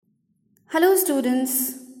Hello students,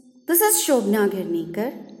 this is Shobna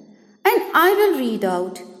Girnikar and I will read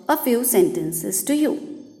out a few sentences to you.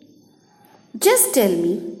 Just tell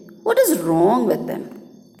me what is wrong with them.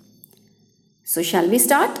 So shall we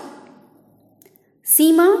start?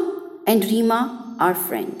 Seema and Reema are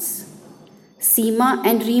friends. Seema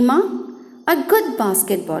and Reema are good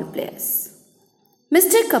basketball players.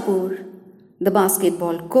 Mr. Kapoor, the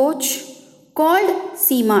basketball coach, called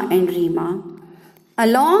Seema and Reema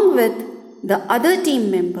along with the other team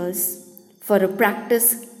members for a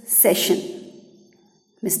practice session.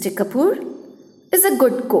 Mr. Kapoor is a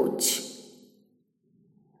good coach.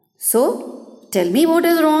 So, tell me what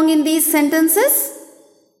is wrong in these sentences?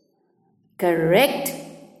 Correct.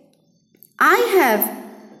 I have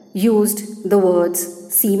used the words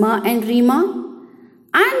Seema and Reema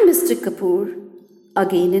and Mr. Kapoor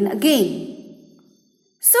again and again.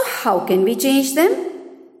 So, how can we change them?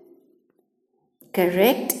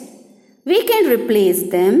 Correct. We can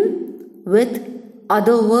replace them with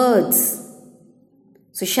other words.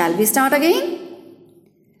 So shall we start again?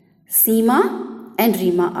 Seema and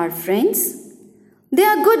Reema are friends. They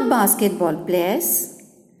are good basketball players.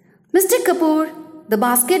 Mr. Kapoor, the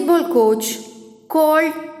basketball coach,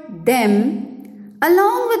 called them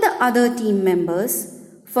along with the other team members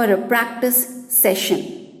for a practice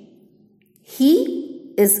session.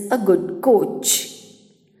 He is a good coach.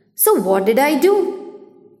 So what did I do?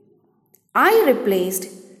 I replaced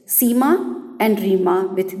Seema and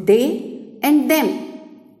Reema with they and them.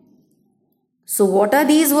 So what are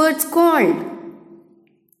these words called?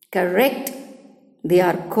 Correct. They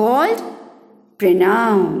are called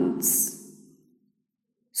pronouns.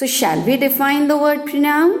 So shall we define the word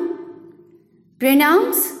pronoun?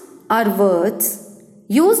 Pronouns are words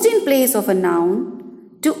used in place of a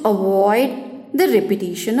noun to avoid the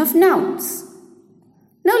repetition of nouns.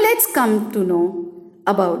 Now let's come to know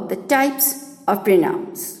about the types of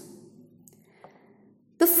pronouns.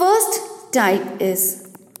 The first type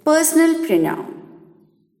is personal pronoun,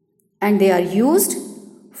 and they are used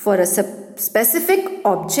for a specific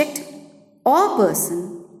object or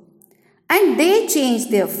person, and they change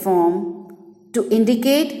their form to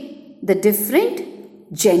indicate the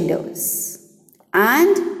different genders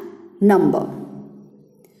and number.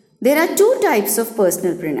 There are two types of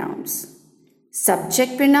personal pronouns.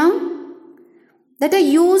 Subject pronoun that are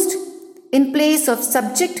used in place of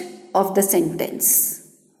subject of the sentence,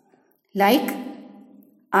 like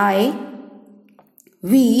I,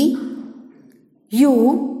 we, you,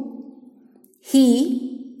 he,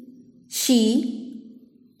 she,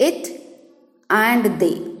 it and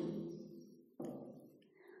they.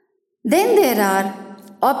 Then there are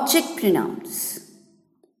object pronouns.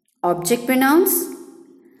 Object pronouns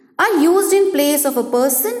are used in place of a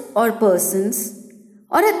person or persons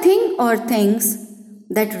or a thing or things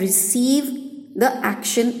that receive the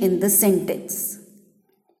action in the sentence.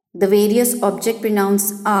 The various object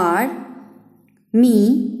pronouns are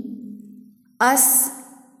me, us,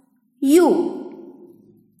 you,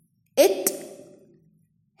 it,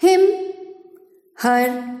 him, her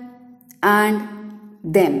and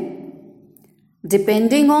them,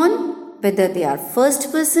 depending on whether they are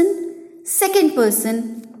first person, second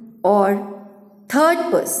person or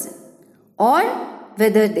third person, or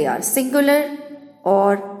whether they are singular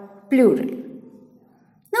or plural.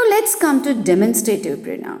 Now let's come to demonstrative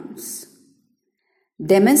pronouns.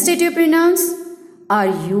 Demonstrative pronouns are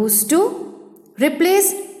used to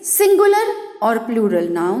replace singular or plural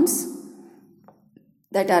nouns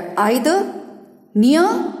that are either near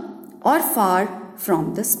or far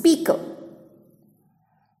from the speaker.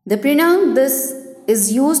 The pronoun this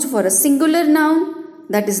is used for a singular noun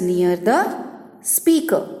that is near the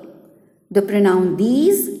speaker. The pronoun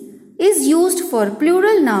these is used for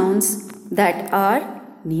plural nouns that are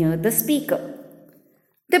near the speaker.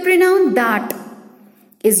 The pronoun that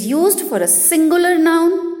is used for a singular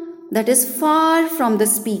noun that is far from the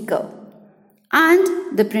speaker,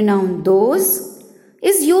 and the pronoun those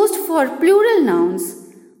is used for plural nouns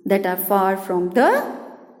that are far from the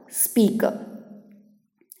speaker.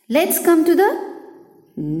 Let's come to the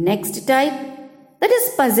next type, that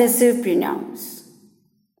is possessive pronouns.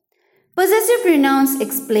 Possessive pronouns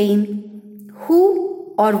explain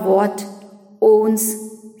who or what owns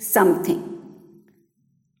something.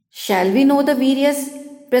 Shall we know the various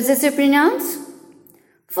possessive pronouns?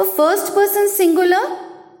 For first person singular,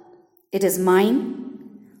 it is mine.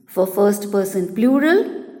 For first person plural,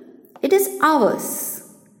 it is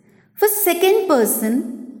ours. For second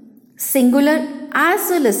person singular as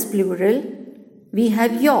well as plural, we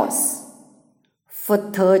have yours. For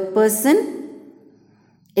third person,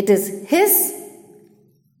 it is his,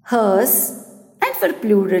 hers, and for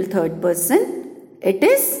plural third person, it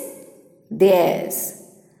is theirs.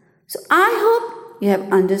 So I hope you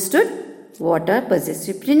have understood what are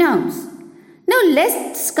possessive pronouns. Now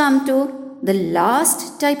let's come to the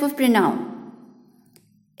last type of pronoun,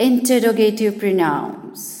 interrogative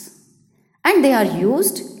pronouns. And they are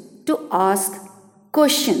used to ask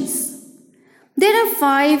questions. There are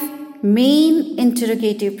 5 main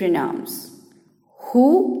interrogative pronouns: who,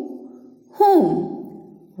 whom,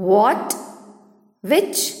 what,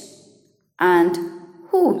 which, and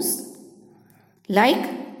whose. Like,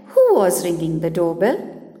 who was ringing the doorbell?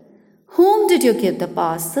 Whom did you give the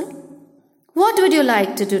parcel? What would you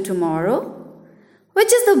like to do tomorrow?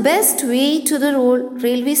 Which is the best way to the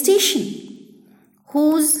railway station?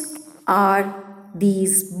 Whose are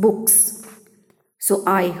these books? So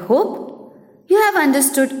I hope you have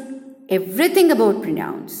understood everything about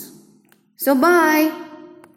pronouns. So bye.